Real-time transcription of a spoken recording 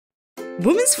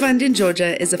Women's Fund in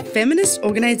Georgia is a feminist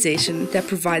organization that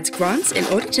provides grants in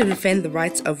order to defend the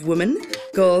rights of women,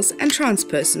 girls, and trans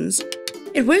persons.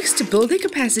 It works to build their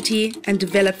capacity and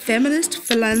develop feminist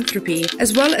philanthropy,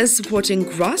 as well as supporting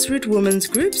grassroots women's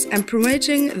groups and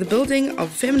promoting the building of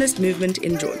feminist movement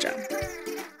in Georgia.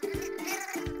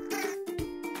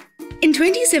 In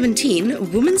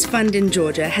 2017, Women's Fund in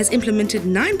Georgia has implemented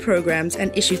 9 programs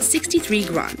and issued 63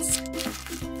 grants.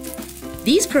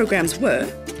 These programs were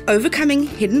Overcoming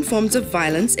Hidden Forms of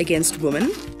Violence Against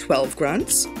Women, 12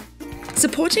 grants,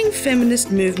 Supporting Feminist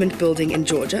Movement Building in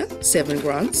Georgia, 7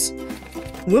 grants,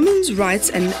 Women's Rights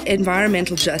and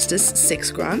Environmental Justice, 6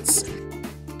 grants,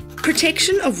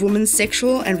 Protection of Women's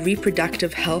Sexual and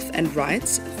Reproductive Health and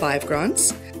Rights, 5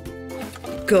 grants,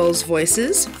 Girls'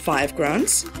 Voices, 5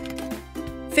 grants,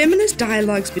 Feminist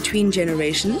Dialogues Between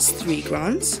Generations, 3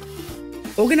 grants,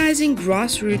 Organizing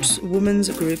Grassroots Women's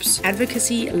Groups,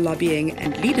 Advocacy, Lobbying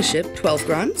and Leadership, 12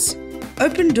 grants,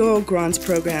 Open Door Grants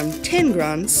Program, 10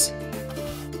 grants,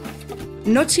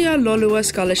 Notia Lolua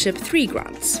Scholarship, 3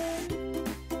 grants.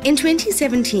 In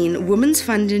 2017, Women's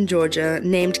Fund in Georgia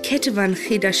named Ketevan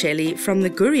Khidasheli from the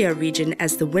Guria region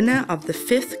as the winner of the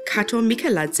 5th Kato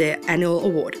Mikaladze Annual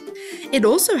Award. It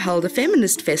also held a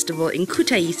feminist festival in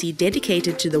Kutaisi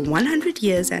dedicated to the 100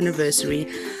 years anniversary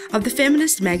of the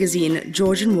feminist magazine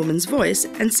Georgian Woman's Voice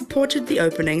and supported the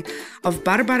opening of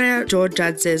Barbara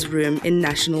Georgiadze's room in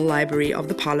National Library of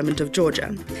the Parliament of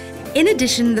Georgia. In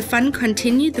addition, the fund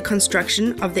continued the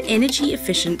construction of the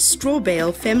energy-efficient straw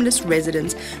bale feminist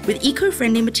residence with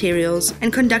eco-friendly materials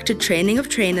and conducted training of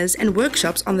trainers and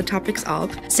workshops on the topics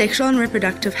of sexual and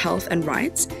reproductive health and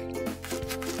rights,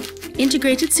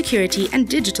 integrated security and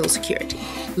digital security.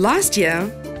 Last year,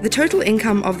 the total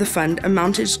income of the fund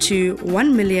amounted to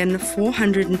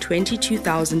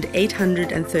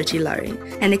 1,422,830 lari,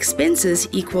 and expenses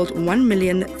equaled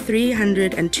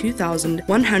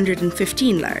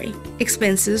 1,302,115 lari.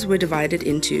 Expenses were divided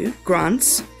into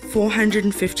grants,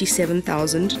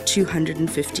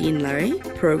 457,215 lari,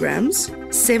 programs,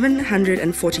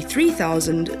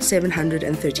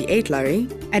 743,738 lari,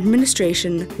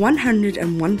 administration,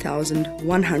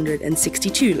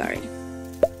 101,162 lari.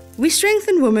 We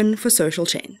strengthen women for social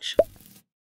change.